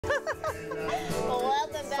Well,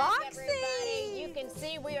 welcome back, everybody. You can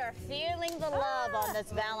see we are feeling the love on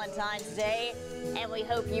this Valentine's Day, and we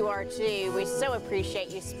hope you are too. We so appreciate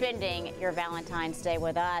you spending your Valentine's Day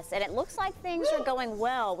with us, and it looks like things are going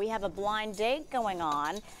well. We have a blind date going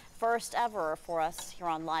on. First ever for us here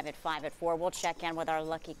on Live at 5 at 4. We'll check in with our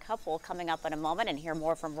lucky couple coming up in a moment and hear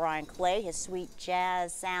more from Brian Clay, his sweet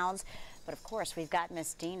jazz sounds. But of course, we've got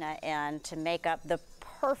Miss Deana in to make up the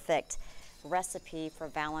perfect recipe for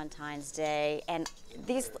Valentine's Day. And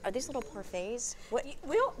are these little parfaits?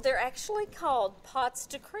 Well, they're actually called pots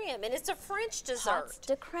de creme, and it's a French dessert. Pots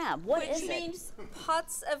de creme. What is it? Which means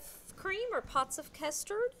pots of cream or pots of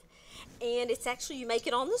custard. And it's actually, you make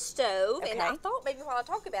it on the stove. Okay. And I thought maybe while I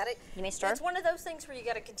talk about it, you may stir. It's one of those things where you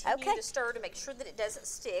got to continue to stir to make sure that it doesn't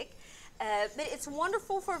stick. But it's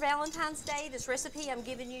wonderful for Valentine's Day. This recipe I'm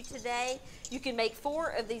giving you today, you can make 4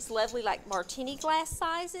 of these lovely like martini glass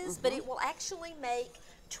sizes, but it will actually make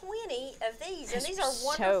 20 of these. And these are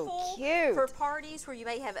wonderful for parties where you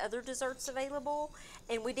may have other desserts available.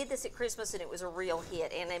 And we did this at Christmas and it was a real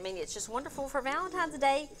hit. And I mean, it's just wonderful for Valentine's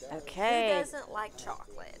Day. Okay. Who doesn't like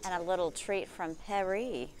chocolate? And a little treat from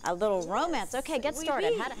Paris. A little romance. Okay, get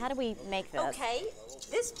started. How do we make this? Okay,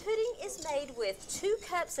 this pudding is made with 2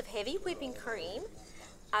 cups of heavy whipping cream.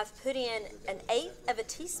 I've put in 1/8 of a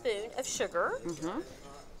teaspoon of sugar.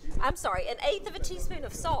 I'm sorry, 1/8 of a teaspoon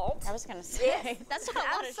of salt. I was going to say, that's not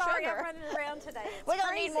a lot of sorry, sugar. I'm running around today. We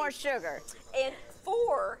don't need more sugar. And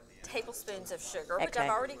 4 tablespoons of sugar, which I've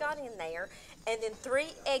already got in there, and then 3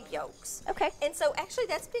 egg yolks. Okay. And so actually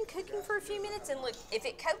that's been cooking for a few minutes, and look, if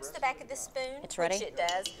it coats the back of the spoon, it's ready. Which it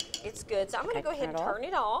does, it's good. So I'm going to go ahead and turn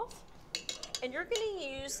it off. And you're going to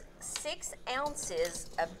use 6 ounces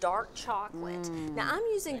of dark chocolate. Now I'm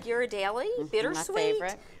using Ghirardelli, bittersweet. My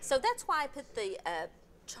favorite. So that's why I put the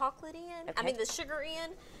chocolate in, I mean the sugar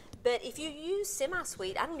in. But if you use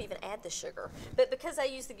semi-sweet, I don't even add the sugar. But because I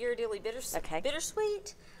use the Ghirardelli bittersweet, I'm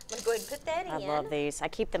going to go ahead and put that in. I love these. I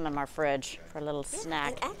keep them in my fridge for a little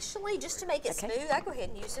snack. And actually, just to make it smooth, I go ahead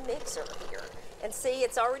and use a mixer here. And see,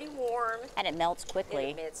 it's already warm. And it melts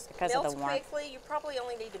quickly because of the warmth. Melts quickly. You probably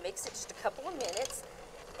only need to mix it just a couple of minutes,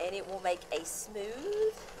 and it will make a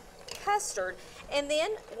smooth custard. And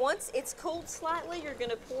then once it's cooled slightly, you're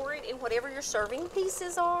going to pour it in whatever your serving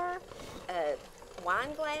pieces are.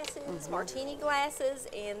 Wine glasses, martini glasses,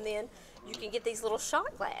 and then you can get these little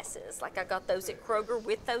shot glasses. Like I got those at Kroger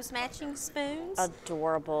with those matching spoons.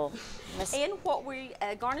 Adorable. And what we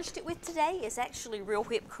garnished it with today is actually real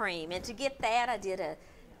whipped cream. And to get that, I did a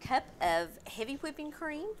cup of heavy whipping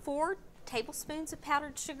cream, 4 tablespoons of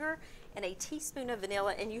powdered sugar, and a teaspoon of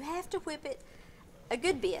vanilla. And you have to whip it a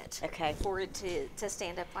good bit for it to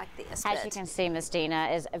stand up like this. As you can see, Miss Deana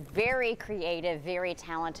is very creative, very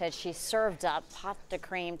talented. She served up pot de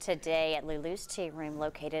creme today at Lulu's Tea Room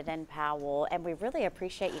located in Powell, and we really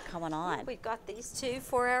appreciate you coming on. We've got these 2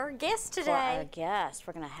 for our guests today. For our guests.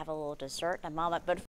 We're going to have a little dessert in a moment, but